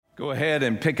Go ahead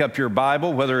and pick up your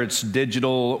Bible, whether it's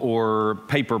digital or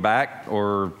paperback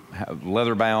or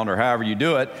leather bound or however you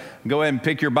do it. Go ahead and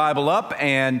pick your Bible up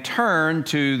and turn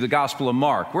to the Gospel of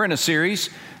Mark. We're in a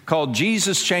series called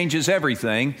Jesus Changes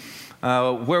Everything,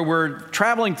 where we're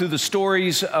traveling through the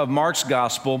stories of Mark's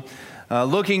Gospel,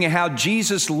 looking at how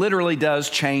Jesus literally does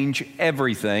change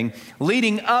everything,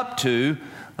 leading up to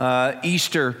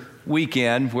Easter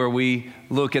weekend, where we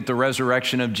look at the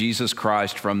resurrection of Jesus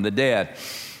Christ from the dead.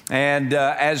 And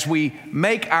as we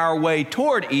make our way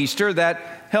toward Easter,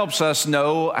 that helps us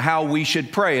know how we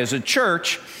should pray. As a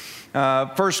church,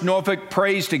 First Norfolk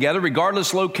prays together,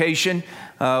 regardless location,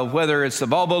 whether it's the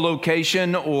Volvo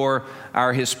location or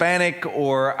our Hispanic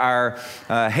or our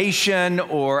Haitian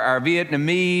or our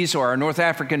Vietnamese or our North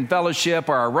African Fellowship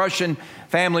or our Russian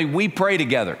family, we pray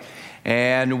together.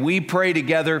 And we pray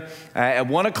together at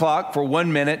 1 o'clock for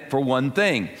 1 minute for one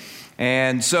thing.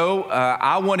 And so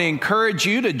I want to encourage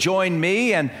you to join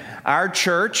me and our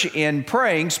church in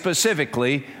praying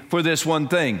specifically for this one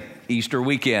thing, Easter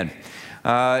weekend.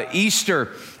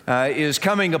 Easter is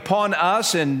coming upon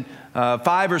us in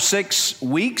 5 or 6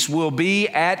 weeks. We'll be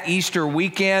at Easter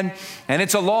weekend, and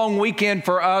it's a long weekend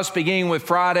for us, beginning with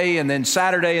Friday and then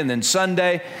Saturday and then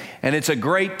Sunday, and it's a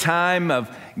great time of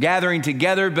gathering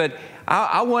together. But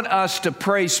I want us to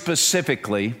pray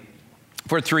specifically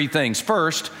for 3 things.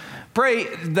 First, pray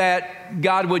that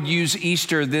God would use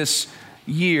Easter this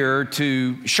year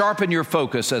to sharpen your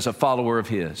focus as a follower of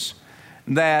His.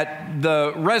 That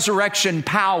the resurrection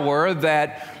power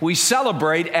that we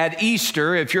celebrate at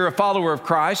Easter, if you're a follower of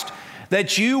Christ,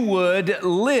 that you would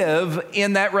live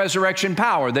in that resurrection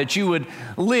power, that you would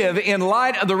live in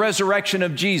light of the resurrection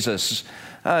of Jesus,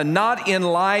 not in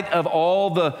light of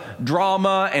all the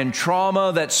drama and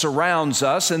trauma that surrounds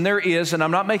us. And there is, and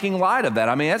I'm not making light of that.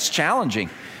 I mean, that's challenging.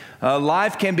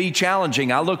 Life can be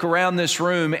challenging. I look around this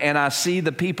room and I see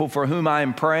the people for whom I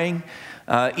am praying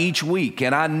each week,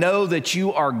 and I know that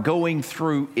you are going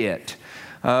through it.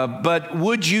 But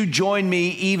would you join me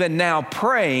even now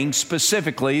praying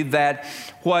specifically that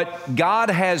what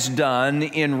God has done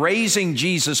in raising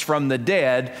Jesus from the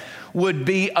dead would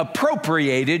be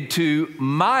appropriated to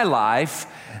my life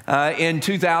in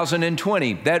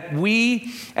 2020, that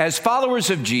we as followers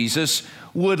of Jesus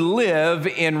would live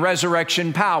in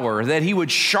resurrection power, that He would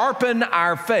sharpen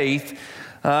our faith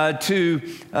to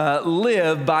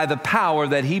live by the power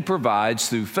that He provides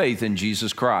through faith in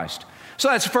Jesus Christ. So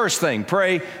that's the first thing.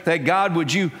 Pray that God,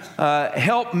 would you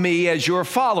help me as your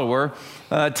follower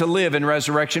to live in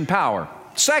resurrection power.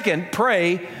 Second,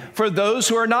 pray for those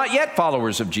who are not yet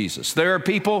followers of Jesus. There are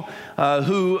people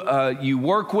who you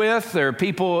work with, there are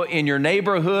people in your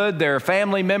neighborhood, there are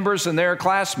family members and there are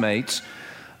classmates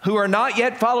who are not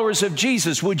yet followers of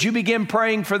Jesus. Would you begin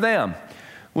praying for them?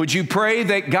 Would you pray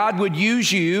that God would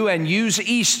use you and use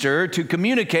Easter to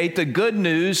communicate the good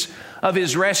news of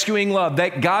His rescuing love,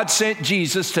 that God sent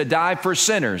Jesus to die for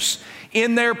sinners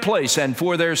in their place and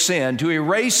for their sin, to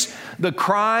erase the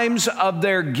crimes of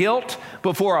their guilt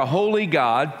before a holy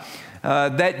God,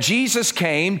 that Jesus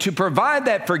came to provide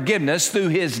that forgiveness through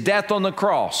His death on the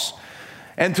cross.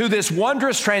 And through this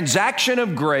wondrous transaction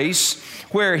of grace,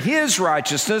 where His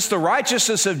righteousness, the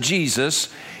righteousness of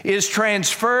Jesus, is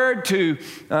transferred to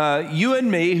you and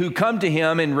me who come to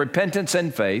Him in repentance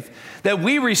and faith, that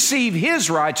we receive His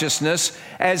righteousness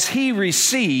as He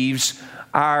receives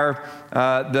our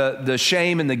the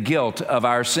shame and the guilt of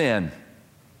our sin.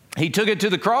 He took it to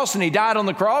the cross and He died on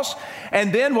the cross.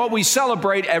 And then what we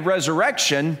celebrate at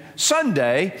Resurrection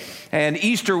Sunday and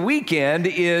Easter weekend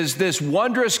is this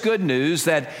wondrous good news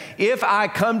that if I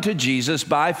come to Jesus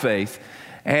by faith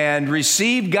and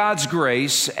receive God's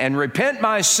grace and repent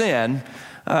my sin,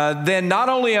 then not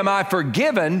only am I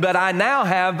forgiven, but I now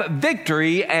have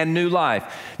victory and new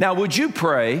life. Now, would you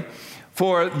pray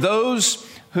for those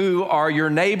who are your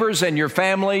neighbors and your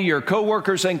family, your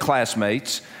coworkers and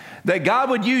classmates, that God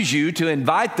would use you to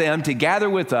invite them to gather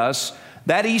with us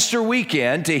that Easter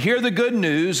weekend to hear the good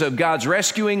news of God's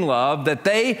rescuing love, that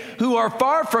they who are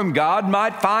far from God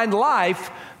might find life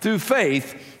through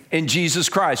faith in Jesus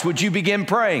Christ. Would you begin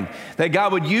praying that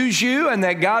God would use you and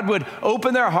that God would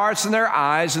open their hearts and their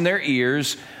eyes and their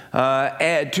ears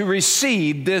to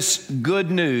receive this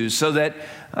good news, so that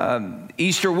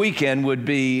Easter weekend would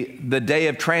be the day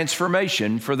of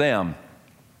transformation for them.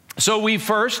 So we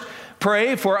first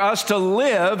pray for us to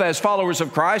live as followers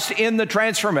of Christ in the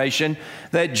transformation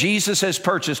that Jesus has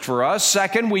purchased for us.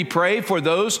 Second, we pray for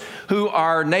those who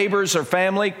are neighbors or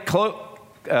family,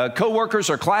 co-workers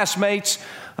or classmates,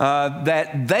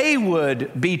 that they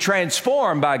would be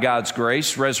transformed by God's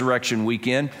grace, Resurrection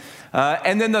Weekend.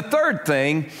 And then the third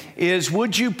thing is,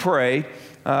 would you pray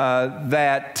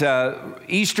that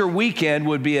Easter weekend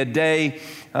would be a day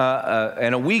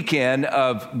and a weekend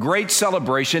of great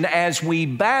celebration as we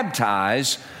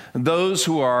baptize those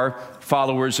who are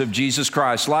followers of Jesus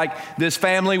Christ. Like this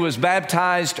family was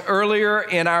baptized earlier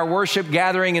in our worship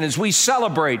gathering, and as we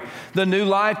celebrate the new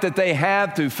life that they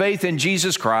have through faith in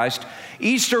Jesus Christ,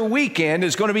 Easter weekend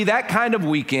is going to be that kind of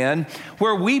weekend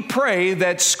where we pray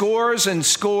that scores and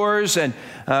scores and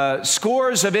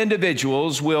scores of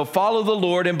individuals will follow the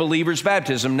Lord in believer's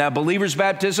baptism. Now, believer's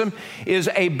baptism is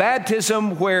a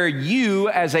baptism where you,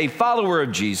 as a follower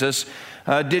of Jesus,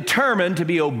 determined to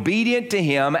be obedient to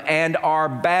Him and are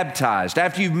baptized.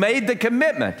 After you've made the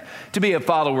commitment to be a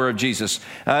follower of Jesus,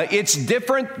 it's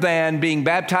different than being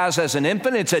baptized as an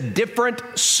infant. It's a different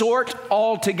sort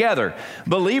altogether.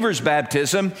 Believer's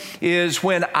baptism is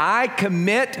when I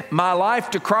commit my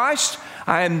life to Christ,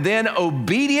 I am then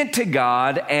obedient to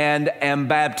God and am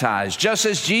baptized. Just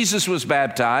as Jesus was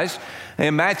baptized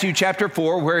in Matthew chapter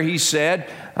 4, where He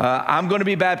said, I'm going to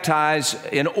be baptized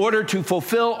in order to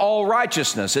fulfill all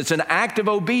righteousness. It's an act of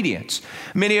obedience.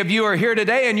 Many of you are here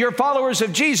today and you're followers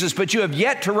of Jesus, but you have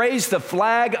yet to raise the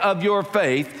flag of your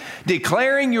faith,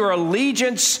 declaring your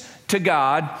allegiance to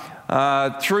God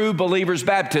through believer's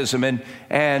baptism.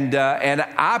 And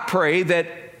I pray that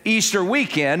Easter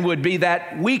weekend would be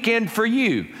that weekend for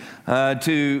you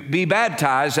to be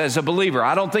baptized as a believer.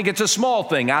 I don't think it's a small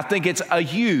thing. I think it's a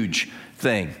huge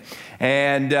thing.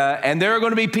 And there are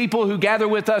going to be people who gather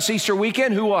with us Easter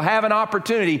weekend who will have an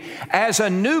opportunity as a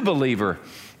new believer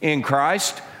in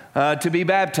Christ to be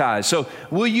baptized. So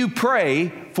will you pray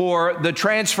for the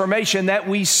transformation that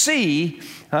we see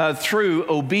through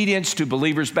obedience to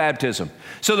believer's baptism?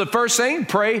 So the first thing,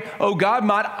 pray, oh God,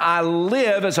 might I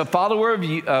live as a follower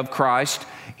of Christ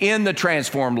in the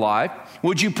transformed life.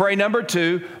 Would you pray number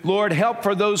 2, Lord, help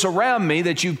for those around me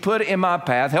that you've put in my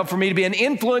path. Help for me to be an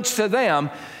influence to them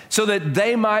so that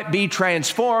they might be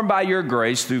transformed by your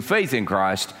grace through faith in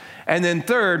Christ. And then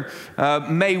third,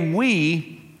 may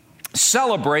we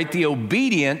celebrate the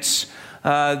obedience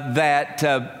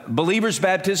that believer's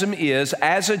baptism is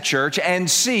as a church and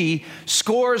see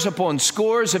scores upon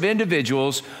scores of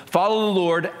individuals follow the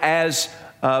Lord as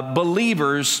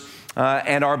believers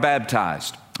and are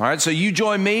baptized. All right, so you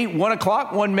join me, 1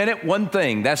 o'clock, 1 minute, one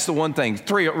thing. That's the one thing.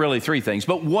 Three things,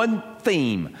 but one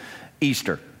theme,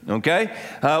 Easter. Okay?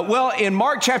 Well, in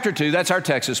Mark chapter 2, that's our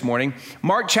text this morning.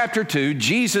 Mark chapter 2,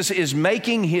 Jesus is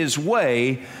making His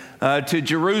way to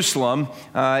Jerusalem.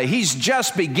 He's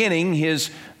just beginning His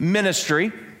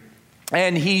ministry,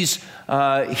 and He's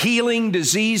healing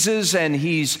diseases, and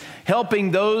He's helping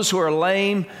those who are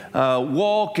lame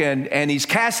walk, and He's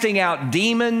casting out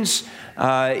demons.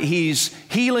 He's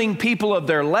healing people of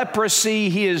their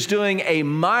leprosy. He is doing a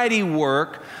mighty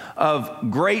work of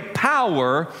great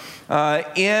power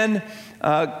in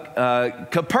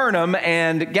Capernaum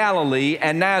and Galilee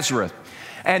and Nazareth.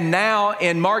 And now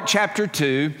in Mark chapter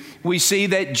 2, we see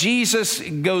that Jesus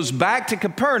goes back to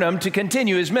Capernaum to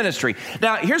continue His ministry.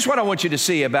 Now, here's what I want you to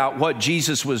see about what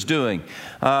Jesus was doing.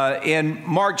 In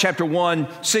Mark chapter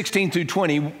 1, 16 through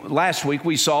 20, last week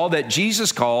we saw that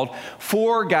Jesus called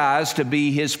 4 guys to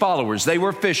be His followers. They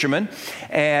were fishermen,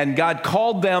 and God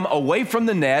called them away from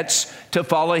the nets to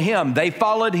follow Him. They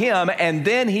followed Him, and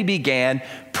then He began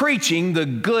preaching the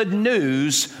good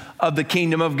news of the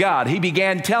kingdom of God. He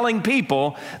began telling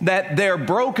people that their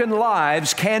broken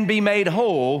lives can be made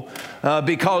whole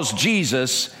because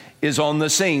Jesus is on the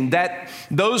scene. That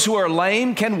those who are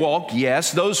lame can walk,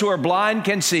 yes. Those who are blind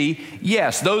can see,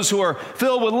 yes. Those who are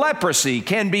filled with leprosy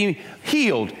can be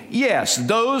healed, yes.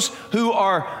 Those who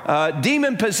are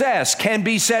demon-possessed can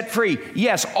be set free,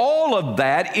 yes. All of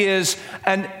that is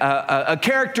a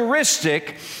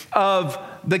characteristic of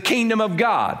the kingdom of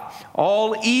God.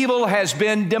 All evil has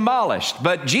been demolished.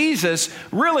 But Jesus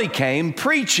really came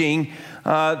preaching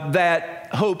that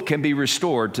hope can be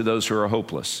restored to those who are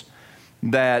hopeless,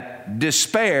 that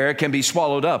despair can be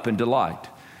swallowed up in delight.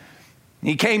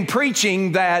 He came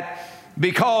preaching that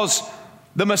because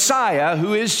the Messiah,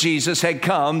 who is Jesus, had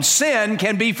come, sin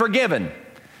can be forgiven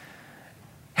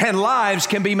and lives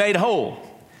can be made whole.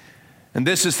 And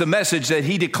this is the message that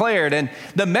He declared and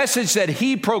the message that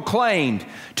He proclaimed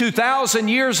 2,000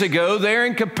 years ago there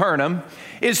in Capernaum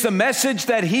is the message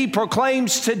that He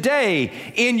proclaims today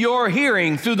in your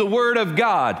hearing through the Word of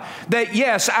God. That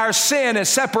yes, our sin has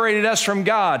separated us from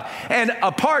God, and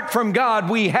apart from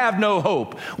God, we have no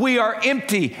hope. We are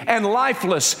empty and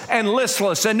lifeless and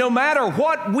listless, and no matter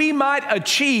what we might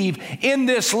achieve in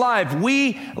this life,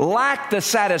 we lack the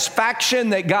satisfaction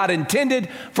that God intended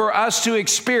for us to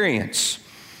experience.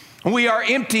 We are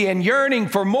empty and yearning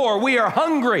for more. We are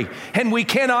hungry and we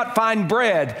cannot find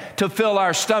bread to fill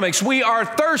our stomachs. We are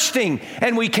thirsting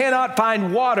and we cannot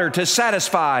find water to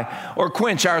satisfy or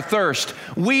quench our thirst.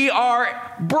 We are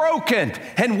broken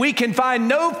and we can find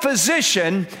no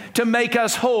physician to make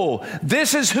us whole.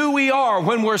 This is who we are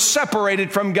when we're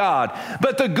separated from God.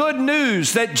 But the good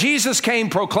news that Jesus came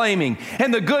proclaiming,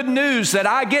 and the good news that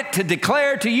I get to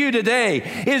declare to you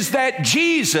today, is that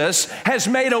Jesus has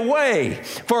made a way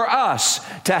for us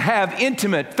to have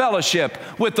intimate fellowship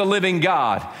with the living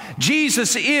God.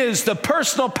 Jesus is the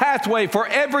personal pathway for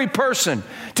every person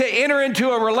to enter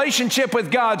into a relationship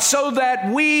with God, so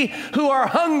that we who are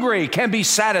hungry can be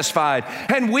satisfied,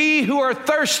 and we who are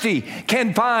thirsty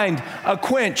can find a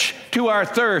quench to our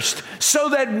thirst, so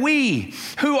that we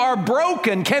who are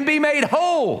broken can be made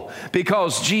whole,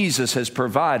 because Jesus has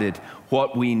provided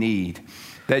what we need.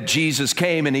 That Jesus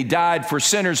came and He died for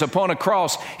sinners upon a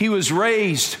cross. He was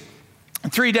raised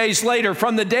 3 days later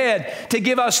from the dead to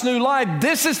give us new life.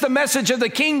 This is the message of the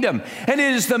kingdom, and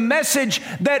it is the message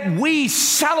that we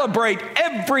celebrate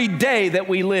every day that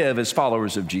we live as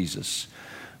followers of Jesus.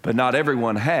 But not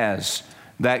everyone has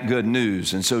that good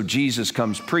news, and so Jesus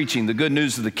comes preaching the good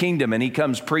news of the kingdom, and He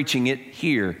comes preaching it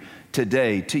here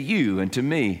today to you and to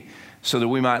me, so that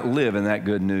we might live in that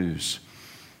good news.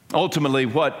 Ultimately,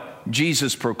 what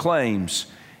Jesus proclaims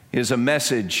is a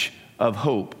message of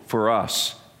hope for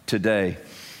us today.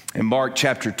 In Mark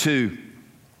chapter 2,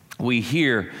 we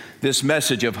hear this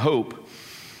message of hope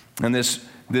and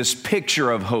this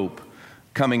picture of hope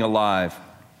coming alive.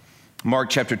 Mark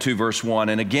chapter 2, verse 1,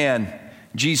 and again,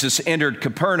 Jesus entered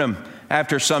Capernaum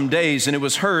after some days, and it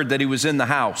was heard that He was in the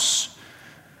house.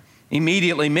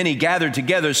 Immediately many gathered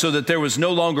together, so that there was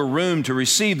no longer room to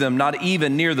receive them, not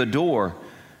even near the door.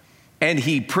 And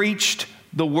He preached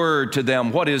the word to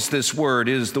them. What is this word?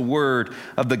 It is the word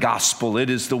of the gospel. It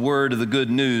is the word of the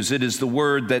good news. It is the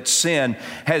word that sin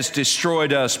has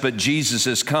destroyed us, but Jesus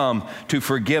has come to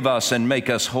forgive us and make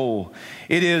us whole.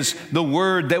 It is the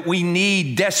word that we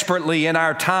need desperately in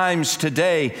our times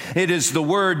today. It is the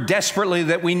word desperately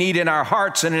that we need in our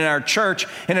hearts and in our church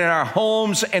and in our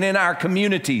homes and in our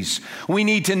communities. We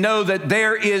need to know that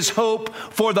there is hope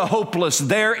for the hopeless.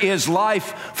 There is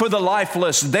life for the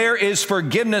lifeless. There is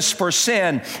forgiveness for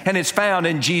sin, and it's found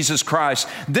in Jesus Christ.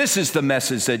 This is the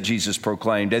message that Jesus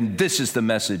proclaimed, and this is the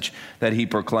message that He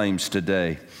proclaims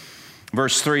today.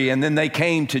 Verse 3, and then they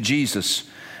came to Jesus,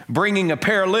 bringing a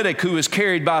paralytic who was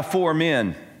carried by 4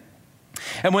 men.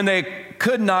 And when they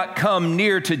could not come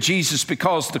near to Jesus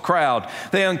because of the crowd,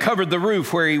 they uncovered the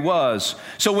roof where He was.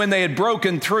 So when they had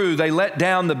broken through, they let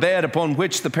down the bed upon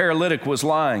which the paralytic was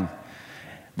lying.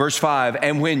 Verse 5,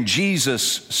 and when Jesus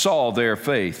saw their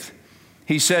faith,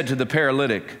 He said to the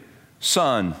paralytic,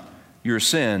 "Son, your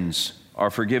sins are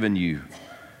forgiven you."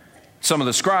 Some of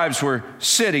the scribes were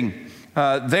sitting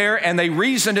there, and they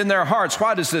reasoned in their hearts,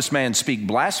 "Why does this man speak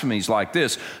blasphemies like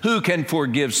this? Who can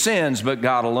forgive sins but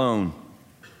God alone?"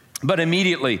 But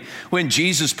immediately, when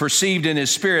Jesus perceived in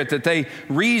His spirit that they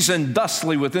reasoned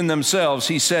thusly within themselves,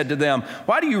 He said to them,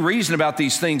 "Why do you reason about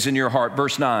these things in your heart?"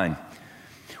 Verse 9,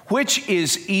 which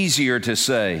is easier to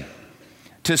say?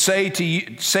 To say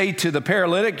to the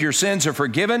paralytic, "Your sins are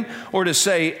forgiven," or to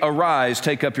say, "Arise,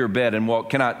 take up your bed and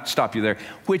walk"? Can I stop you there?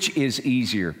 Which is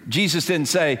easier? Jesus didn't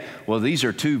say, "Well, these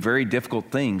are two very difficult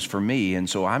things for me, and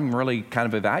so I'm really kind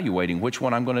of evaluating which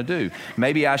one I'm going to do.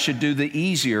 Maybe I should do the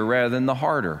easier rather than the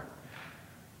harder."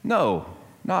 No,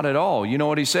 not at all. You know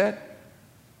what He said?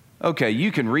 Okay,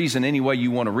 you can reason any way you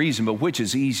want to reason, but which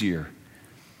is easier?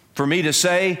 For me to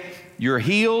say, "You're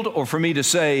healed," or for me to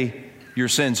say, "Your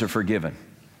sins are forgiven"?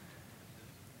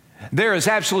 There is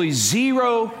absolutely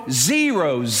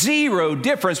zero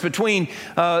difference between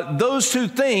those two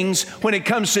things when it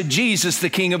comes to Jesus,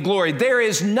 the King of Glory. There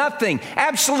is nothing,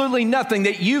 absolutely nothing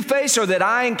that you face or that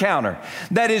I encounter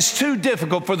that is too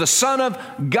difficult for the Son of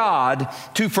God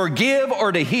to forgive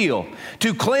or to heal,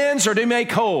 to cleanse or to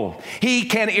make whole. He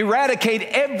can eradicate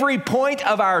every point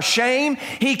of our shame.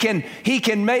 He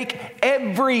can make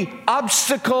every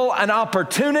obstacle an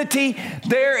opportunity.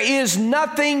 There is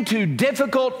nothing too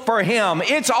difficult for Him.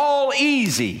 It's all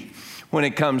easy when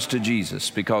it comes to Jesus,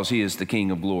 because He is the King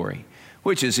of Glory.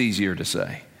 Which is easier to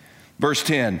say? Verse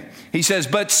 10, He says,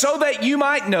 "But so that you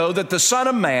might know that the Son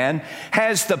of Man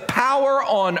has the power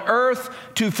on earth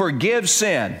to forgive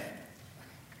sin,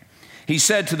 He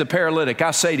said to the paralytic,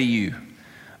 I say to you,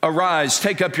 arise,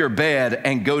 take up your bed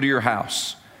and go to your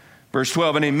house." Verse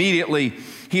 12, "And immediately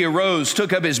he arose,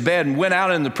 took up his bed, and went out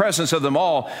in the presence of them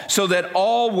all, so that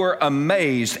all were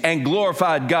amazed and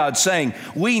glorified God, saying,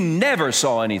 we never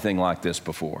saw anything like this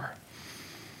before."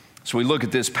 So we look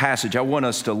at this passage. I want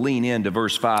us to lean into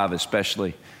verse 5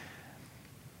 especially.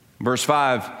 Verse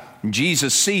 5,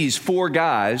 Jesus sees 4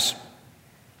 guys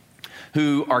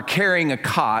who are carrying a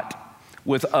cot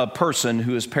with a person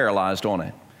who is paralyzed on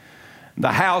it.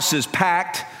 The house is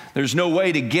packed. There's no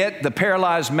way to get the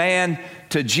paralyzed man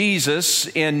to Jesus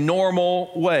in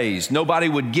normal ways. Nobody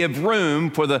would give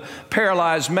room for the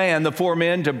paralyzed man, the 4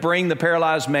 men, to bring the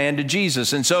paralyzed man to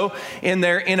Jesus. And so in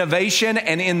their innovation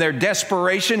and in their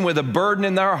desperation with a burden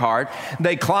in their heart,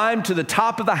 they climbed to the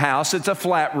top of the house. It's a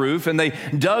flat roof, and they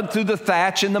dug through the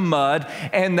thatch in the mud,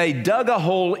 and they dug a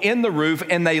hole in the roof,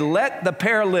 and they let the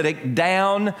paralytic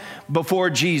down before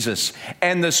Jesus.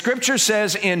 And the scripture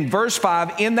says in verse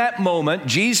 5, in that moment,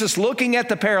 Jesus looking at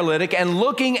the paralytic and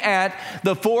looking at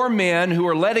the 4 men who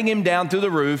were letting him down through the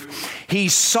roof, he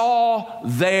saw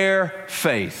their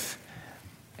faith,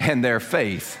 and their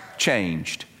faith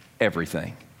changed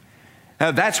everything. Now,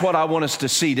 that's what I want us to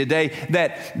see today,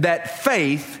 that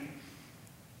faith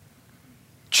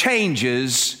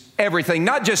changes everything.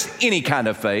 Not just any kind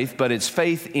of faith, but it's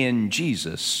faith in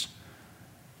Jesus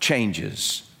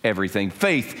changes everything.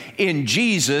 Faith in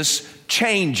Jesus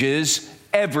changes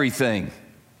everything.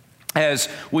 As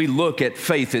we look at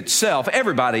faith itself,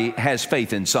 everybody has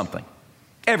faith in something.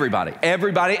 Everybody,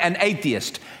 an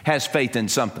atheist has faith in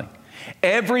something.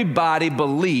 Everybody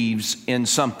believes in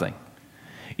something.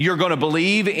 You're going to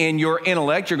believe in your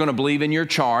intellect. You're going to believe in your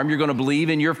charm. You're going to believe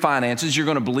in your finances. You're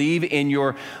going to believe in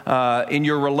your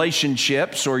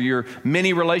relationships, or your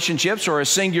many relationships, or a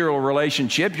singular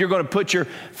relationship. You're going to put your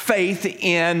faith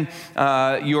in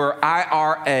your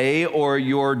IRA or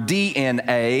your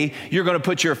DNA. You're going to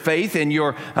put your faith in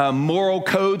your moral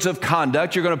codes of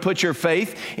conduct. You're going to put your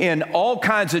faith in all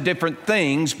kinds of different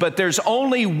things, but there's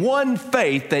only one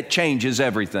faith that changes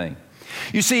everything.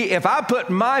 You see, if I put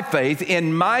my faith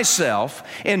in myself,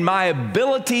 in my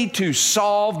ability to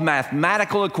solve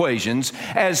mathematical equations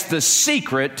as the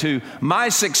secret to my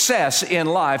success in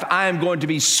life, I am going to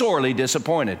be sorely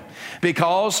disappointed,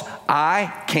 because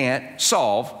I can't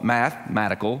solve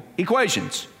mathematical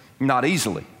equations, not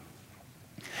easily.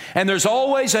 And there's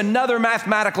always another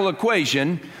mathematical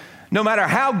equation. No matter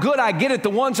how good I get at the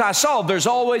ones I solve, there's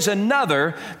always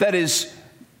another that is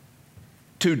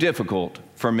too difficult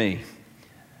for me.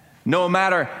 No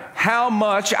matter how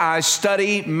much I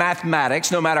study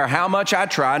mathematics, no matter how much I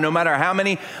try, no matter how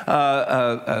many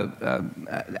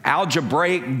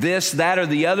algebraic this, that, or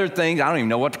the other things, I don't even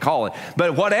know what to call it.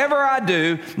 But whatever I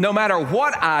do, no matter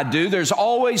what I do, there's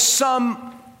always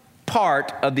some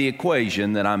part of the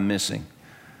equation that I'm missing.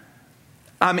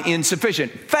 I'm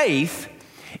insufficient. Faith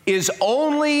is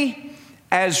only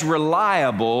as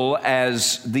reliable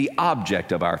as the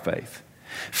object of our faith.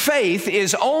 Faith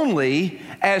is only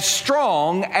as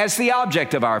strong as the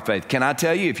object of our faith. Can I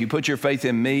tell you, if you put your faith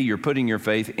in me, you're putting your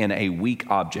faith in a weak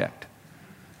object.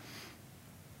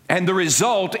 And the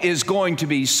result is going to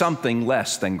be something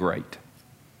less than great.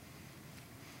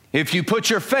 If you put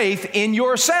your faith in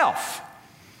yourself,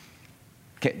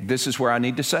 okay, this is where I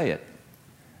need to say it.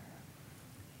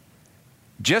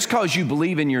 Just because you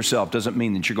believe in yourself doesn't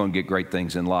mean that you're going to get great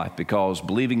things in life, because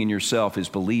believing in yourself is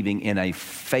believing in a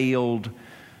failed,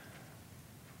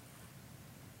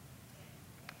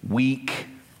 weak,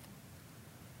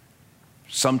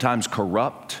 sometimes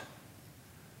corrupt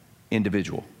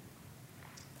individual.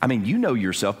 I mean, you know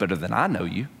yourself better than I know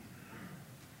you.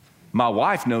 My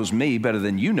wife knows me better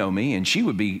than you know me, and she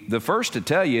would be the first to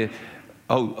tell you,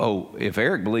 if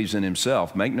Eric believes in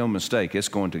himself, make no mistake, it's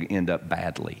going to end up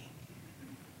badly.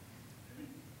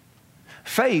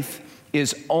 Faith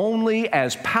is only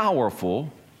as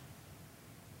powerful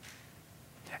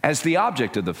as the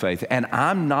object of the faith, and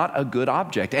I'm not a good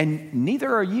object, and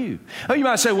neither are you. Oh, you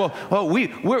might say, I'm going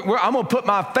to put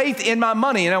my faith in my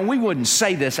money, and we wouldn't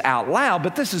say this out loud,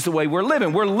 but this is the way we're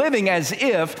living. We're living as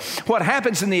if what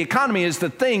happens in the economy is the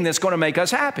thing that's going to make us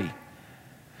happy.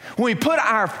 When we put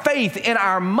our faith in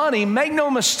our money, make no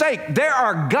mistake, there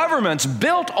are governments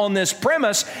built on this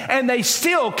premise, and they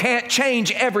still can't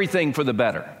change everything for the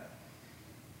better.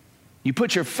 You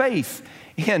put your faith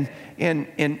in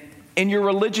your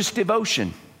religious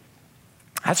devotion.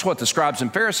 That's what the scribes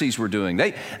and Pharisees were doing.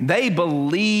 They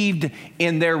believed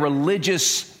in their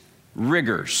religious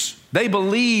rigors. They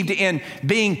believed in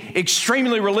being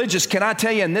extremely religious. Can I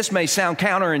tell you, and this may sound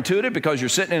counterintuitive because you're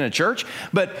sitting in a church,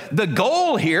 but the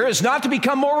goal here is not to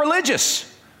become more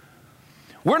religious.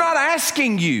 We're not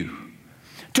asking you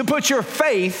to put your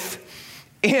faith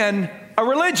in a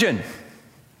religion.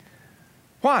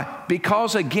 Why?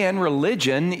 Because again,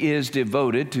 religion is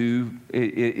devoted to,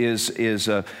 is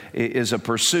a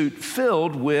pursuit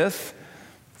filled with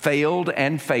failed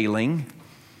and failing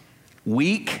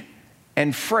weak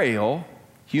and frail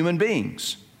human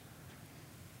beings.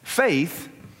 Faith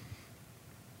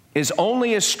is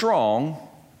only as strong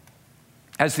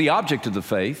as the object of the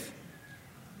faith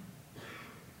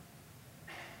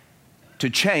to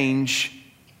change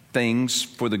things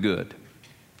for the good.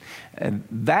 And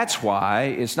that's why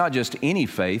it's not just any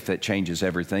faith that changes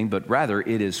everything, but rather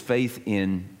it is faith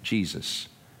in Jesus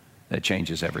that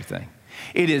changes everything.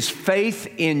 It is faith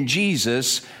in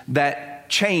Jesus that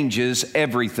changes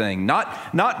everything.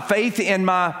 Not faith in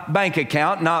my bank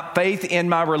account, not faith in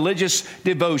my religious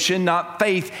devotion, not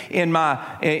faith in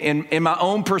my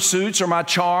own pursuits or my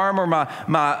charm or my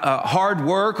hard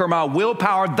work or my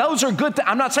willpower. Those are good.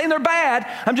 I'm not saying they're bad.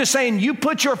 I'm just saying you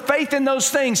put your faith in those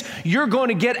things, you're going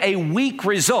to get a weak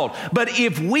result. But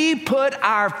if we put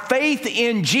our faith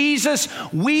in Jesus,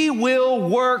 we will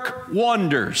work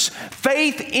wonders.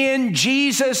 Faith in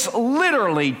Jesus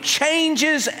literally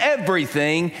changes everything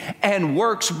and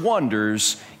works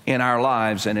wonders in our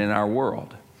lives and in our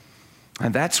world.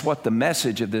 And that's what the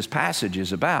message of this passage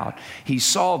is about. He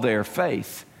saw their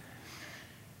faith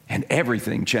and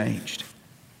everything changed.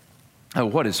 Oh,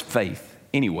 what is faith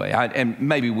anyway? And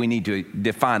maybe we need to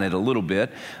define it a little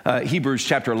bit. Hebrews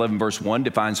chapter 11 verse 1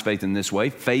 defines faith in this way.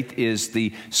 Faith is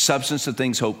the substance of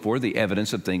things hoped for, the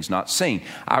evidence of things not seen.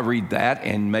 I read that,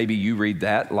 and maybe you read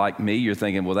that like me. You're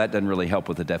thinking, well, that doesn't really help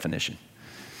with the definition,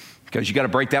 because you got to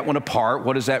break that one apart.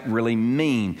 What does that really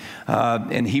mean?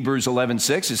 In Hebrews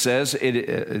 11:6, it says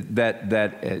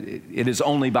that it is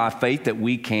only by faith that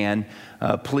we can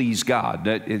please God.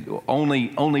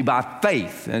 Only by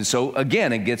faith. And so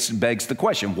again, it begs the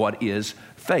question: what is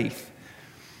faith?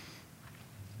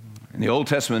 In the Old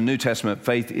Testament and New Testament,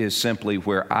 faith is simply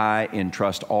where I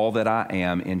entrust all that I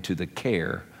am into the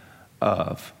care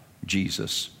of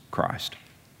Jesus Christ.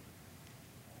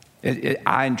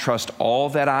 I entrust all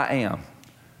that I am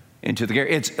into the care.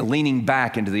 It's leaning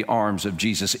back into the arms of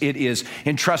Jesus. It is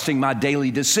entrusting my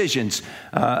daily decisions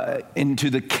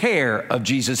into the care of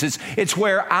Jesus. It's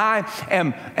where I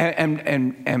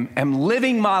am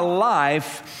living my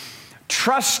life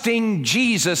trusting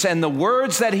Jesus and the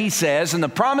words that He says and the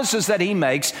promises that He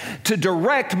makes to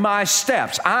direct my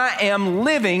steps. I am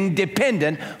living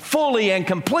dependent fully and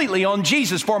completely on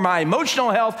Jesus for my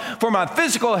emotional health, for my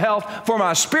physical health, for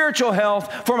my spiritual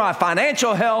health, for my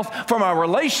financial health, for my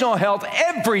relational health.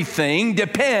 Everything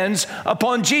depends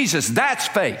upon Jesus. That's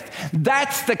faith.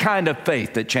 That's the kind of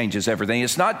faith that changes everything.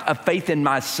 It's not a faith in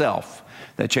myself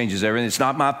that changes everything. It's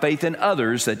not my faith in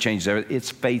others that changes everything. It's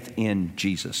faith in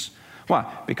Jesus.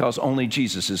 Why? Because only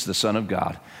Jesus is the Son of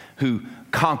God who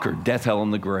conquered death, hell,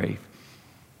 and the grave,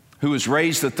 who was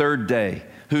raised the third day,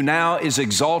 who now is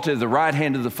exalted at the right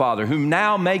hand of the Father, who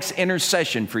now makes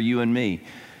intercession for you and me.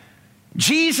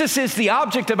 Jesus is the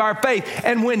object of our faith.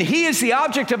 And when He is the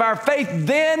object of our faith,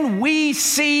 then we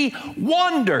see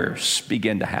wonders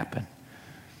begin to happen.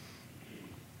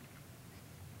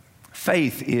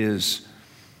 Faith is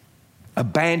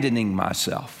abandoning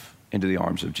myself into the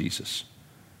arms of Jesus.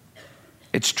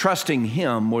 It's trusting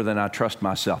Him more than I trust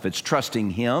myself. It's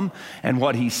trusting Him and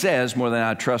what He says more than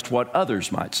I trust what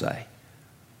others might say.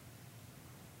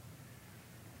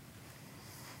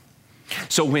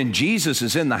 So when Jesus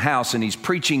is in the house and He's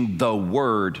preaching the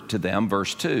word to them,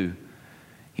 verse 2,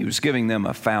 He was giving them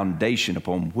a foundation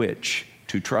upon which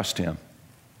to trust Him.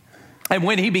 And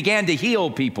when He began to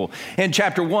heal people, in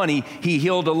chapter 1, he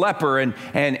healed a leper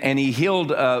and He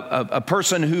healed a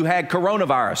person who had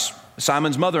coronavirus.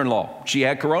 Simon's mother-in-law, she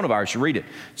had coronavirus. You read it.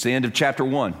 It's the end of chapter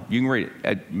 1. You can read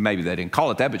it. Maybe they didn't call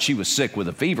it that, but she was sick with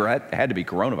a fever. It had to be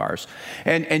coronavirus.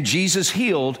 And Jesus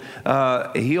healed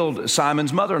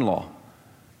Simon's mother-in-law.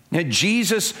 And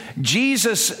Jesus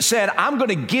said, I'm going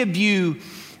to give you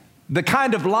the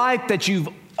kind of life that you've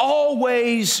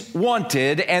always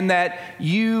wanted and that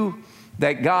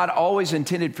God always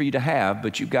intended for you to have,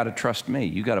 but you've got to trust me.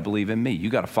 You've got to believe in me.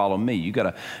 You've got to follow me. You've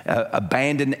got to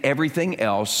abandon everything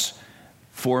else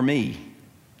for me.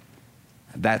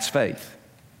 That's faith.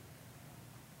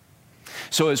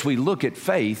 So as we look at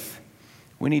faith,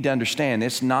 we need to understand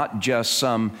it's not just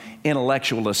some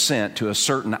intellectual assent to a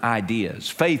certain ideas.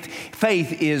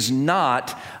 Faith is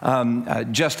not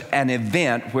just an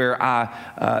event where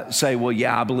I say, well,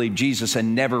 yeah, I believe Jesus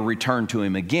and never return to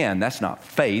Him again. That's not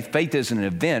faith. Faith isn't an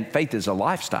event. Faith is a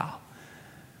lifestyle.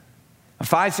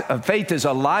 Faith is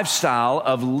a lifestyle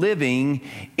of living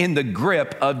in the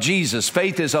grip of Jesus.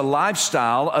 Faith is a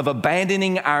lifestyle of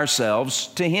abandoning ourselves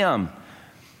to Him.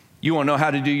 You want to know how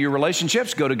to do your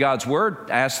relationships? Go to God's Word.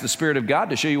 Ask the Spirit of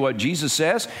God to show you what Jesus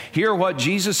says. Hear what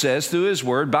Jesus says through His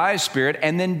Word by His Spirit,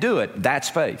 and then do it. That's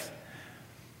faith.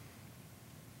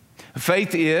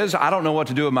 Faith is, I don't know what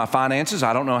to do with my finances.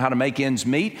 I don't know how to make ends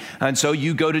meet. And so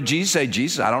you go to Jesus, say,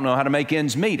 Jesus, I don't know how to make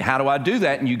ends meet. How do I do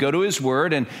that? And you go to his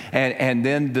word, and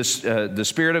then the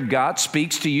Spirit of God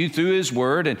speaks to you through his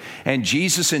word, and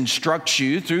Jesus instructs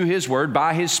you through his word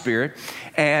by his Spirit,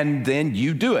 and then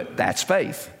you do it. That's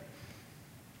faith.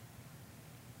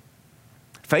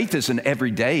 Faith is an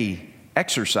everyday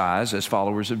exercise as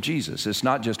followers of Jesus. It's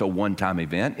not just a one-time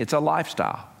event. It's a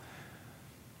lifestyle.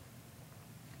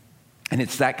 And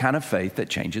it's that kind of faith that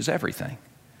changes everything.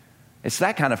 It's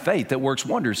that kind of faith that works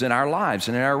wonders in our lives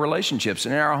and in our relationships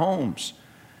and in our homes.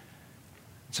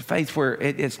 It's a faith where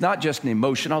it's not just an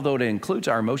emotion, although it includes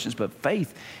our emotions, but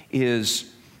faith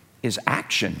is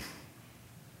action.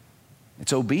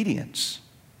 It's obedience.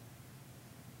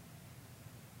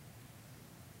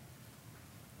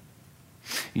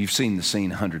 You've seen the scene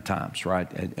 100 times, right?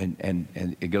 And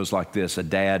it goes like this. A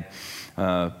dad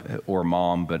or a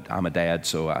mom, but I'm a dad,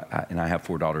 so I have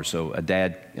 4 daughters. So a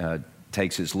dad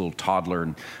takes his little toddler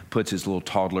and puts his little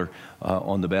toddler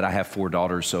on the bed. I have 4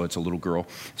 daughters, so it's a little girl.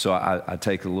 So I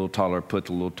take the little toddler, put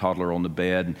the little toddler on the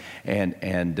bed,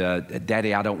 and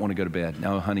Daddy, I don't want to go to bed.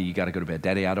 No, honey, you got to go to bed.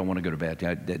 Daddy, I don't want to go to bed.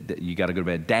 You got to go to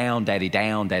bed. Down, Daddy,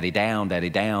 down, Daddy, down, Daddy,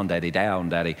 down, Daddy, down,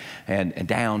 Daddy, and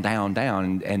down, down,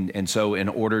 down. And so in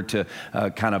order to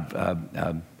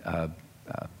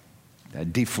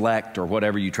deflect or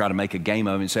whatever, you try to make a game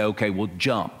of it and say, okay, well,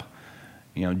 jump.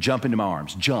 Jump into my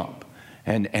arms, jump.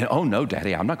 And oh no,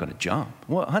 Daddy, I'm not going to jump.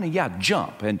 Well, honey, yeah,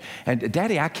 jump. And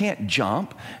Daddy, I can't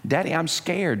jump. Daddy, I'm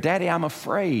scared. Daddy, I'm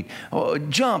afraid. Oh,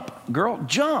 jump, girl,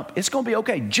 jump. It's going to be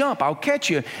okay. Jump. I'll catch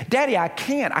you. Daddy, I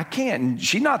can't. And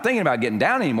she's not thinking about getting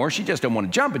down anymore. She just don't want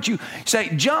to jump. But you say,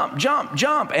 jump, jump,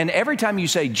 jump. And every time you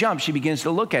say jump, she begins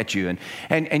to look at you.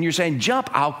 And you're saying, jump,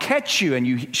 I'll catch you.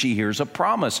 And she hears a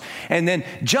promise. And then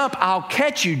jump, I'll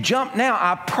catch you. Jump now,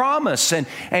 I promise.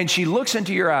 And she looks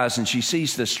into your eyes and she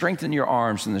sees the strength in your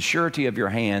arms and the surety of your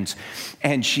hands,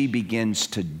 and she begins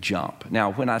to jump.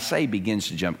 Now, when I say begins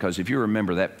to jump, because if you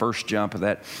remember that first jump of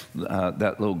that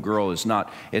little girl it's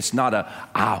not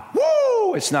a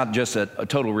woo, it's not just a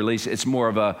total release. It's more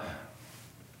of a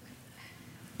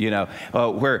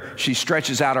where she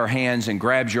stretches out her hands and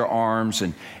grabs your arms,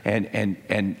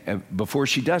 and before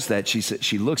she does that,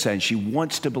 she looks at it and she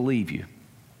wants to believe you.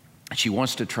 She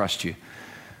wants to trust you,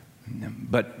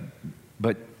 but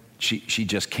she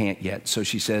just can't yet. So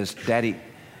she says, Daddy,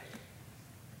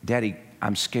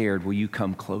 I'm scared. Will you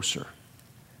come closer?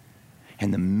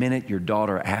 And the minute your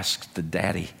daughter asks the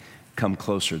daddy, come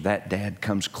closer, that dad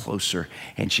comes closer,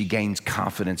 and she gains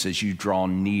confidence as you draw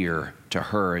near to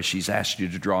her, as she's asked you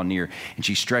to draw near. And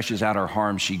she stretches out her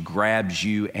arms, she grabs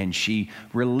you, and she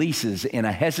releases in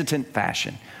a hesitant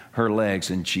fashion her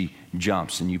legs, and she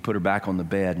jumps, and you put her back on the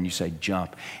bed and you say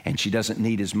jump, and she doesn't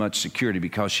need as much security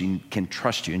because she can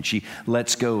trust you, and she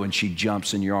lets go and she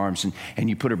jumps in your arms, and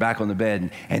you put her back on the bed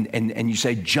and you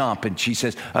say jump, and she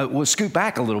says well, scoot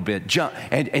back a little bit, jump,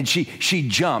 and she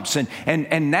jumps,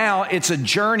 and now it's a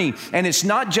journey, and it's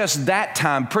not just that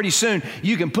time. Pretty soon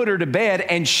you can put her to bed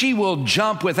and she will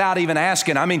jump without even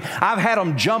asking. I mean, I've had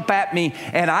them jump at me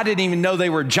and I didn't even know they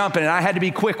were jumping, and I had to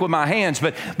be quick with my hands,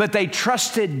 but they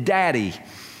trusted Daddy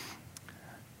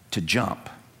to jump.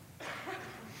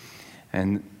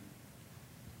 And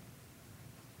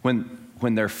when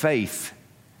their faith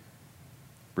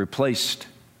replaced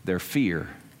their fear,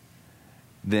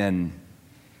 then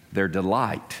their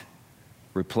delight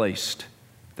replaced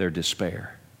their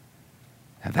despair.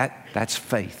 Now that's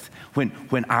faith.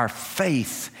 When our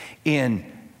faith in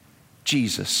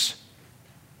Jesus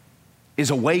is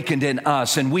awakened in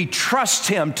us and we trust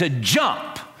him to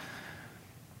jump,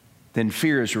 then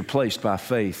fear is replaced by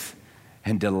faith,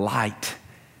 and delight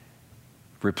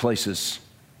replaces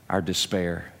our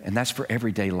despair. And that's for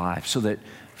everyday life, so that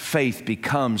faith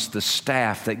becomes the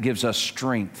staff that gives us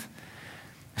strength.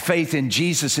 Faith in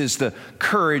Jesus is the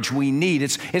courage we need.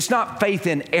 It's not faith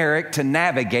in Eric to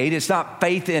navigate. It's not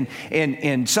faith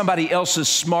in somebody else's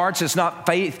smarts. It's not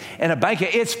faith in a banker.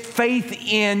 It's faith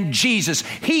in Jesus.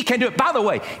 He can do it. By the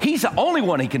way, he's the only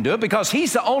one who can do it, because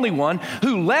he's the only one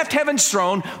who left heaven's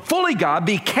throne, fully God,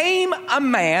 became a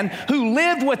man who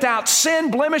lived without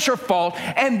sin, blemish, or fault,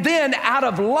 and then out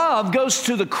of love goes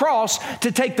to the cross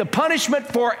to take the punishment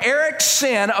for Eric's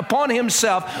sin upon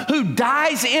himself, who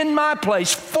dies in my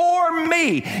place for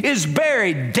me, is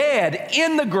buried dead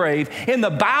in the grave in the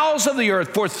bowels of the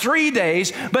earth for 3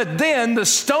 days, but then the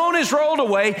stone is rolled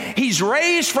away, he's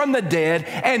raised from the dead,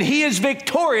 and he is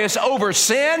victorious over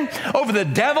sin, over the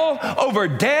devil, over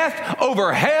death,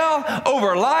 over hell,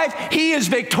 over life. He is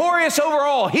victorious over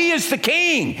all. He is the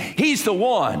king. He's the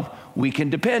one we can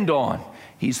depend on.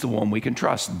 He's the one we can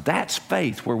trust. That's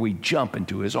faith, where we jump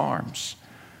into his arms.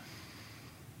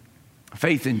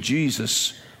 Faith in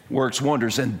Jesus works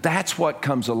wonders, and that's what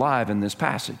comes alive in this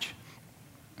passage.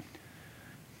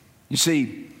 You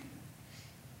see,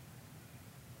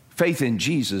 faith in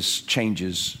Jesus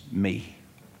changes me.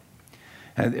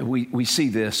 And we see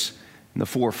this in the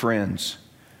four friends.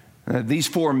 These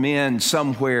four men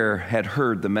somewhere had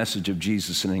heard the message of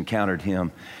Jesus and encountered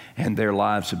him, and their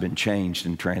lives have been changed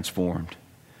and transformed.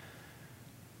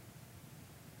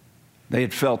 They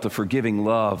had felt the forgiving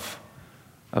love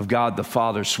of God the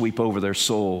Father sweep over their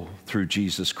soul through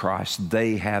Jesus Christ.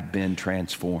 They have been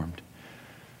transformed.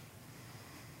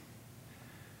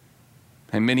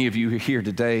 And many of you are here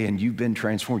today and you've been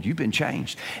transformed. You've been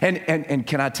changed. And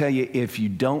can I tell you, if you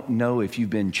don't know if you've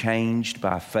been changed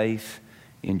by faith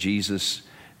in Jesus,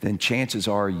 then chances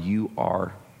are you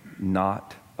are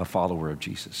not a follower of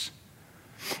Jesus.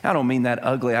 I don't mean that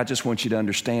ugly. I just want you to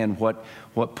understand what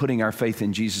putting our faith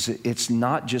in Jesus, it's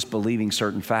not just believing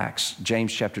certain facts.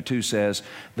 James chapter 2 says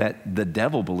that the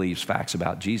devil believes facts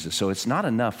about Jesus. So it's not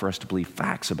enough for us to believe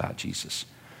facts about Jesus.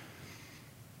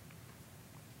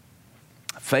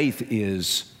 Faith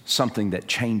is something that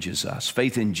changes us.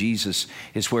 Faith in Jesus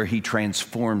is where he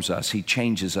transforms us. He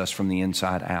changes us from the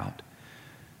inside out.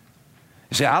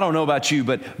 You say, I don't know about you,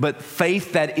 but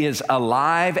faith that is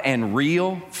alive and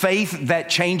real, faith that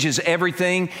changes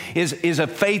everything, is a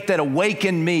faith that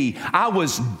awakened me. I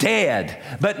was dead,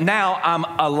 but now I'm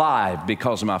alive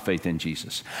because of my faith in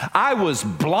Jesus. I was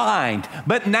blind,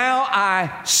 but now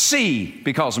I see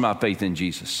because of my faith in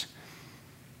Jesus.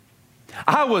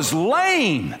 I was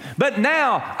lame, but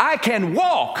now I can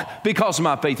walk because of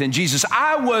my faith in Jesus.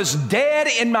 I was dead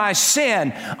in my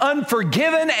sin,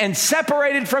 unforgiven and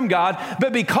separated from God,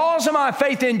 but because of my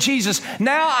faith in Jesus,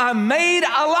 now I'm made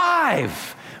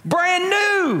alive, brand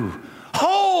new,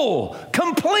 whole,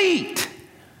 complete.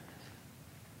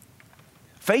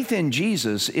 Faith in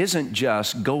Jesus isn't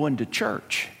just going to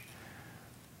church.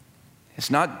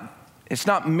 It's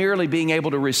not merely being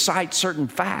able to recite certain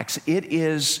facts. It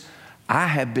is, I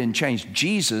have been changed.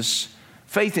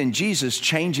 Faith in Jesus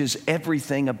changes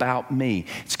everything about me.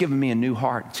 It's given me a new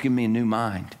heart. It's given me a new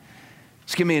mind.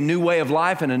 It's given me a new way of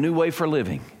life and a new way for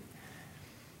living.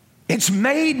 It's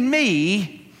made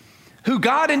me who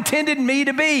God intended me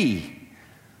to be,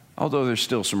 although there's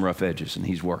still some rough edges and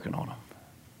he's working on them.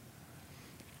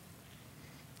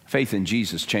 Faith in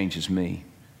Jesus changes me.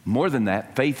 More than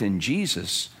that, faith in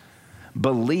Jesus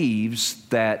believes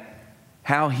that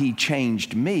how he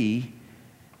changed me,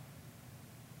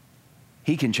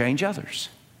 he can change others.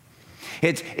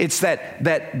 It's that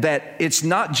it's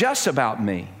not just about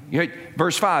me.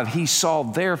 Verse 5, he saw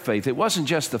their faith. It wasn't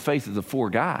just the faith of the four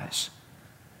guys.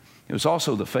 It was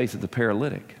also the faith of the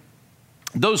paralytic.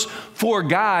 Those four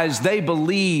guys, they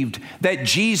believed that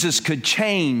Jesus could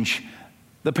change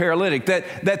the paralytic,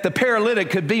 that the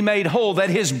paralytic could be made whole, that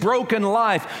his broken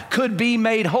life could be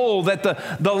made whole, that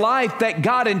the life that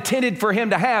God intended for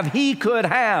him to have, he could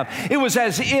have. It was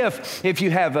as if you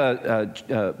have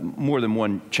more than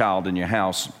one child in your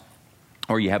house,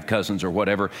 or you have cousins or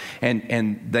whatever,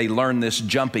 and they learn this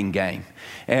jumping game.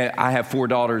 And I have 4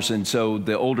 daughters, and so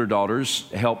the older daughters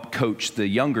help coach the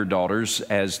younger daughters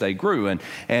as they grew, and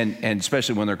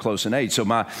especially when they're close in age. So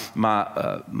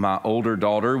my older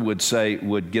daughter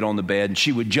would get on the bed, and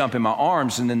she would jump in my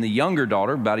arms, and then the younger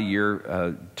daughter, about a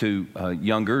year to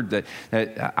younger, that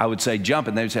I would say jump,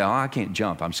 and they would say, oh, I can't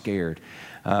jump, I'm scared.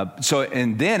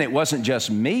 And then it wasn't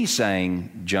just me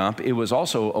saying jump, it was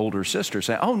also older sister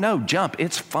saying, oh no, jump,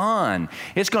 it's fun.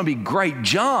 It's going to be great,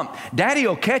 jump. Daddy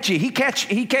will catch you. He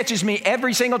catches me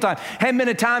every single time. Hadn't been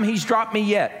a time he's dropped me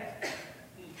yet.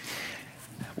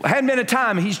 Hadn't been a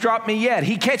time he's dropped me yet.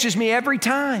 He catches me every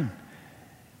time.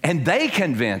 And they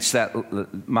convinced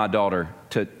my daughter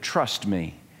to trust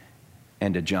me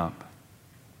and to jump.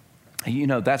 You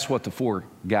know, that's what the 4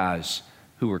 guys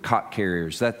who were cot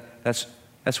carriers,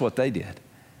 that's what they did.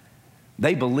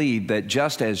 They believed that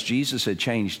just as Jesus had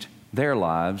changed their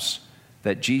lives,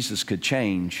 that Jesus could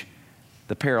change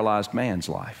the paralyzed man's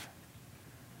life.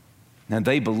 And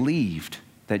they believed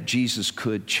that Jesus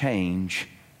could change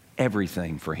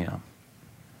everything for him.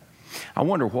 I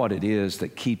wonder what it is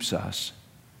that keeps us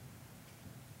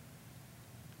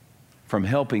from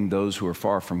helping those who are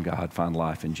far from God find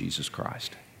life in Jesus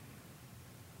Christ.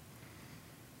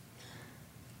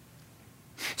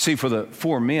 See, for the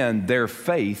 4 men, their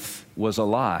faith was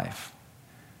alive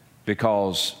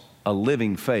because a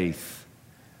living faith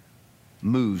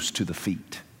moves to the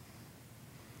feet.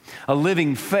 A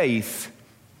living faith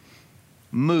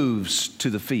moves to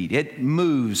the feet. It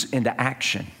moves into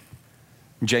action.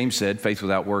 James said, faith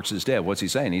without works is dead. What's he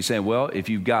saying? He's saying, well, if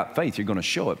you've got faith, you're going to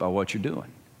show it by what you're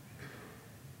doing.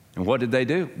 And what did they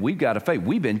do? We've got a faith.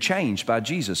 We've been changed by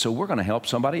Jesus, so we're going to help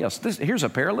somebody else. Here's a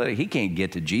paralytic. He can't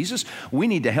get to Jesus. We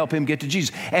need to help him get to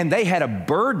Jesus. And they had a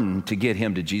burden to get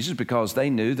him to Jesus because they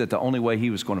knew that the only way he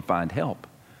was going to find help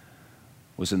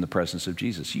was in the presence of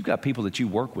Jesus. You've got people that you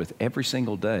work with every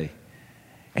single day,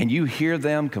 and you hear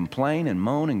them complain and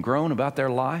moan and groan about their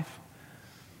life.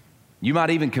 You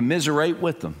might even commiserate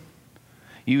with them.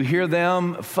 You hear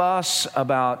them fuss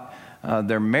about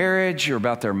their marriage or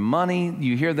about their money.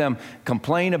 You hear them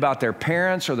complain about their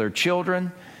parents or their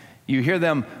children. You hear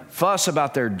them fuss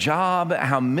about their job,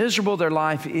 how miserable their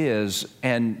life is.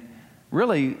 And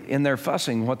really, in their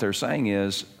fussing, what they're saying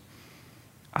is,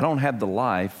 I don't have the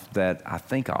life that I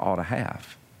think I ought to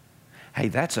have. Hey,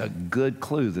 that's a good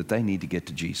clue that they need to get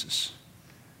to Jesus.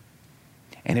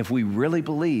 And if we really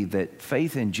believe that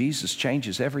faith in Jesus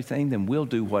changes everything, then we'll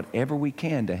do whatever we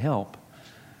can to help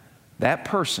that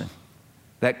person,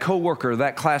 that coworker,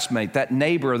 that classmate, that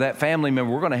neighbor, that family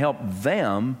member. We're going to help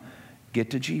them get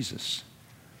to Jesus.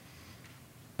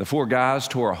 The 4 guys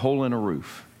tore a hole in a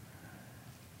roof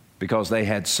because they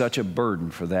had such a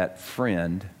burden for that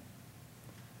friend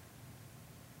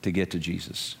to get to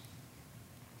Jesus,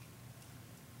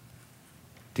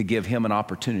 to give him an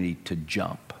opportunity to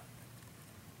jump.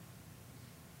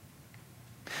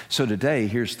 So today,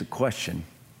 here's the question.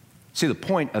 See, the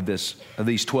point of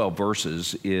these 12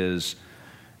 verses is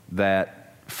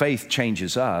that faith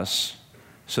changes us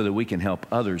so that we can help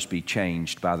others be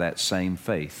changed by that same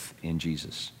faith in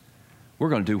Jesus. We're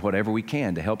going to do whatever we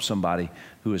can to help somebody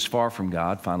who is far from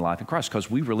God find life in Christ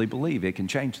because we really believe it can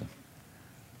change them.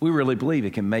 We really believe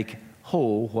it can make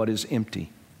whole what is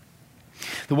empty.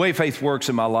 The way faith works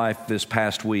in my life this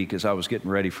past week as I was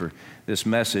getting ready for this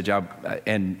message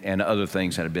and other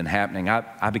things that have been happening,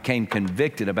 I became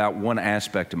convicted about one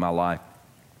aspect of my life,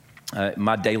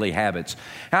 my daily habits.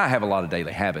 I have a lot of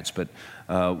daily habits, but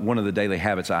one of the daily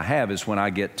habits I have is when I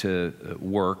get to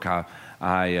work,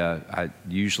 I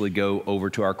usually go over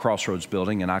to our Crossroads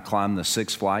building and I climb the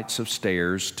 6 flights of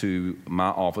stairs to my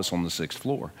office on the 6th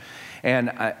floor.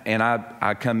 And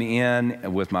I come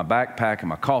in with my backpack and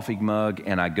my coffee mug,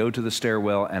 and I go to the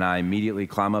stairwell, and I immediately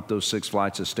climb up those 6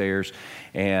 flights of stairs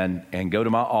and go to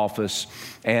my office.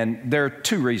 And there are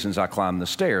 2 reasons I climb the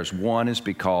stairs. One is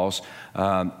because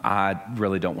I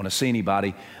really don't want to see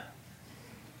anybody.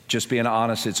 Just being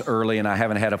honest, it's early, and I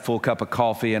haven't had a full cup of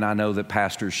coffee, and I know that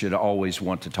pastors should always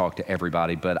want to talk to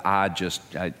everybody, but I just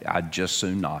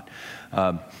soon not.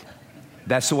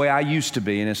 That's the way I used to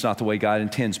be, and it's not the way God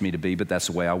intends me to be, but that's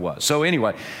the way I was. So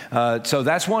anyway, so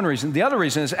that's one reason. The other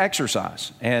reason is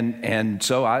exercise, and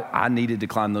so I needed to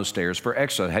climb those stairs for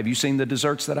exercise. Have you seen the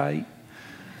desserts that I eat?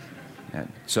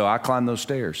 So I climb those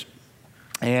stairs.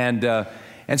 And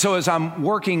so as I'm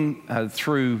working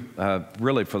through,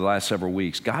 really for the last several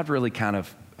weeks, God really kind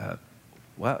of,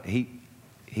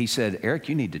 he said, Eric,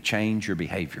 you need to change your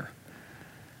behavior.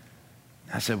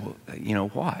 I said, well, you know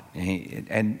what?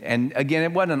 And again,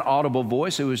 it wasn't an audible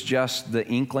voice. It was just the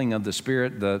inkling of the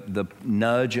Spirit, the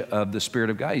nudge of the Spirit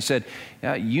of God. He said,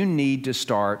 you need to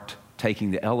start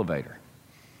taking the elevator.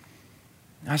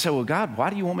 I said, well, God, why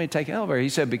do you want me to take an elevator? He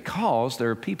said, because there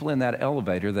are people in that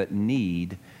elevator that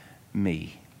need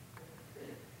me.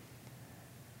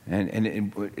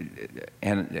 And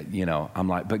you know, I'm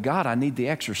like, but God, I need the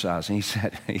exercise. And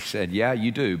he said, yeah,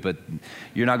 you do, but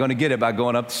you're not going to get it by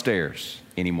going up the stairs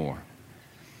anymore.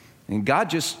 And God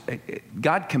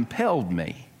compelled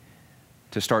me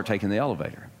to start taking the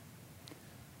elevator.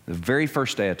 The very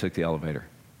first day I took the elevator,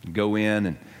 go in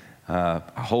and I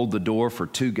hold the door for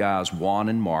 2 guys, Juan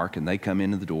and Mark, and they come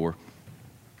into the door.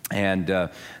 And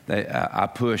I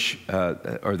push,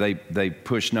 or they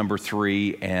push number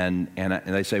 3, and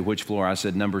they say, which floor? I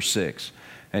said, number 6.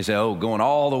 And they say, oh, going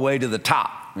all the way to the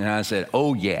top. And I said,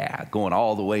 oh, yeah, going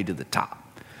all the way to the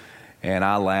top. And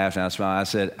I laughed and I smiled.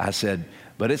 I said,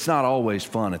 but it's not always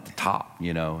fun at the top,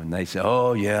 you know. And they said,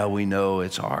 oh, yeah, we know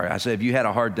it's hard. I said, have you had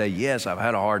a hard day? Yes, I've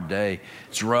had a hard day.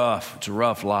 It's rough. It's a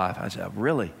rough life. I said,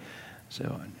 really?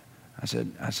 So I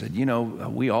said, you know,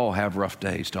 we all have rough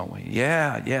days, don't we?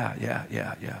 Yeah.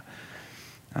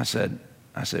 I said,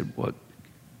 well,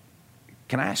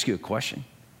 can I ask you a question?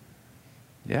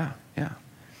 Yeah.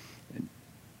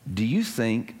 Do you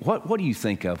think, what do you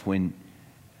think of when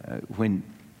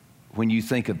you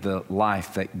think of the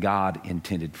life that God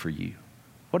intended for you?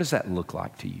 What does that look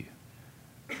like to you?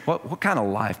 What kind of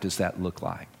life does that look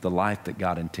like, the life that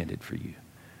God intended for you?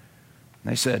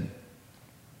 And they said,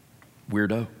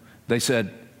 weirdo. They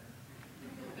said,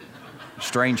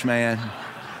 strange man,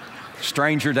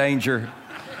 stranger danger.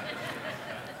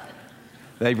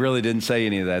 They really didn't say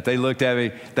any of that. They looked at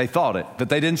me, they thought it, but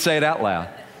they didn't say it out loud.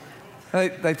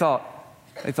 They thought,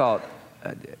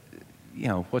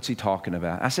 what's he talking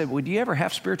about? I said, would you ever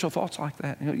have spiritual thoughts like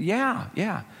that? He goes,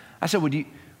 yeah. I said,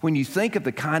 when you think of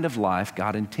the kind of life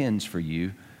God intends for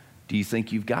you, do you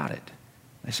think you've got it?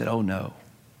 They said, oh no.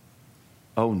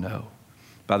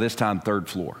 By this time, 3rd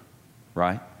floor,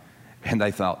 right? And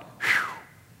they thought,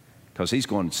 because he's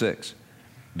going to 6.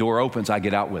 Door opens, I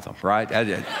get out with him, right?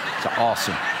 It's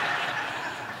awesome. I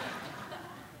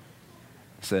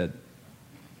said,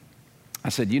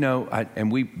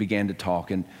 and we began to talk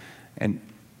and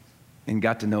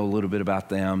got to know a little bit about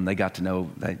them. They got to know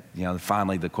that,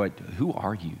 finally the question, who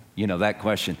are you? That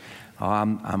question. Oh,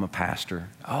 I'm a pastor.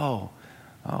 Oh.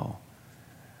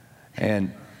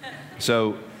 And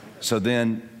so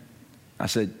then I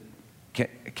said,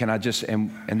 can I just,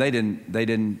 and they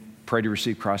didn't pray to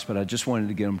receive Christ, but I just wanted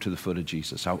to get them to the foot of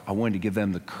Jesus. I wanted to give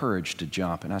them the courage to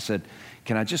jump. And I said,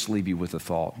 can I just leave you with a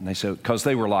thought? And they said, because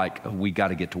they were like, we got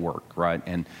to get to work, right?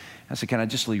 And I said, can I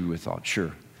just leave you with a thought?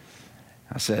 Sure.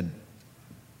 I said,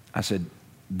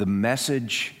 the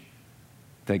message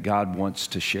that God wants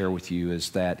to share with you is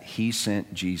that he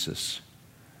sent Jesus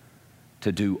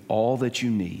to do all that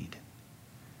you need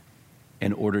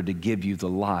in order to give you the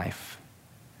life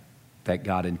that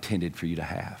God intended for you to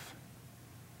have.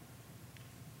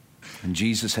 And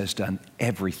Jesus has done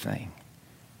everything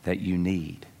that you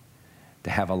need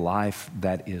to have a life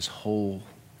that is whole,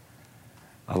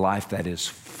 a life that is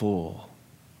full,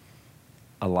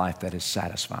 a life that is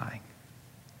satisfying.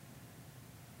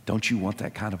 Don't you want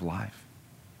that kind of life?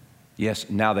 Yes,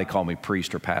 now they call me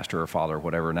priest or pastor or father or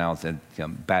whatever. Now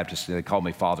Baptist, they call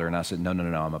me father. And I said, no,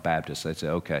 I'm a Baptist. They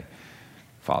said, okay,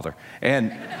 father.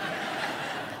 And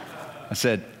I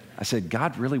said,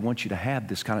 God really wants you to have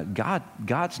this kind of,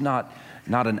 God's not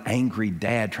an angry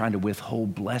dad trying to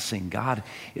withhold blessing. God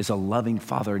is a loving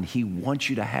father, and he wants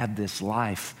you to have this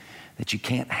life that you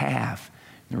can't have.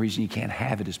 And the reason you can't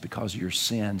have it is because of your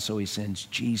sin. So he sends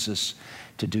Jesus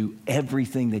to do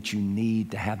everything that you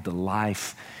need to have the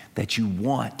life that you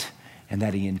want and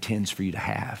that he intends for you to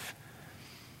have.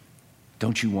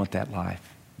 Don't you want that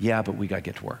life? Yeah, but we got to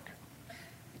get to work.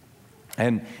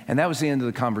 And that was the end of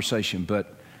the conversation,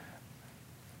 but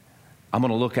I'm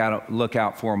going to look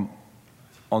out for them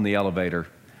on the elevator.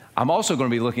 I'm also going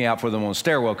to be looking out for them on the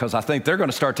stairwell because I think they're going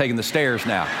to start taking the stairs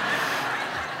now.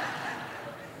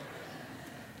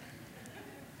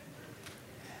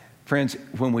 Friends,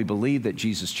 when we believe that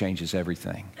Jesus changes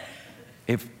everything,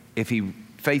 if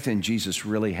faith in Jesus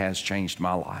really has changed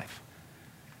my life,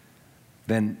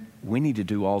 then we need to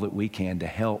do all that we can to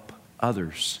help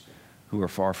others who are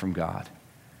far from God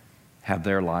have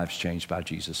their lives changed by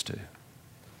Jesus too.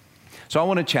 So I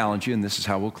want to challenge you, and this is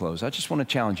how we'll close. I just want to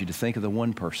challenge you to think of the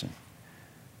one person,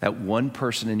 that one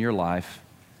person in your life,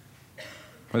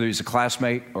 whether he's a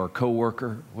classmate or a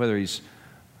coworker, whether he's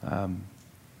a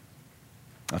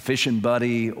fishing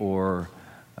buddy or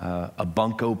a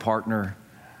bunco partner,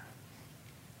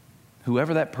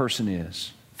 whoever that person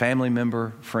is, family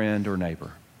member, friend, or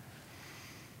neighbor.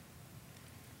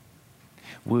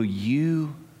 Will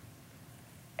you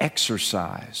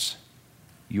exercise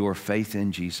your faith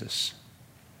in Jesus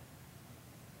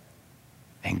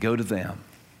and go to them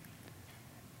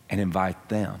and invite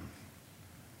them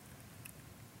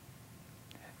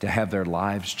to have their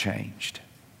lives changed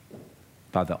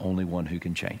by the only one who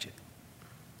can change it?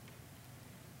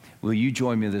 Will you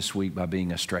join me this week by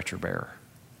being a stretcher bearer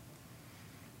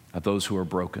of those who are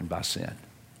broken by sin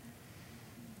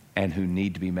and who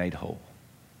need to be made whole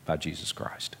by Jesus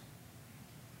Christ?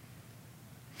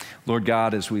 Lord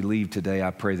God, as we leave today,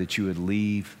 I pray that you would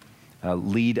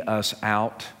lead us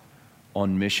out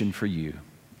on mission for you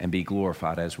and be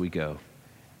glorified as we go.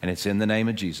 And it's in the name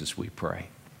of Jesus we pray.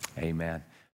 Amen.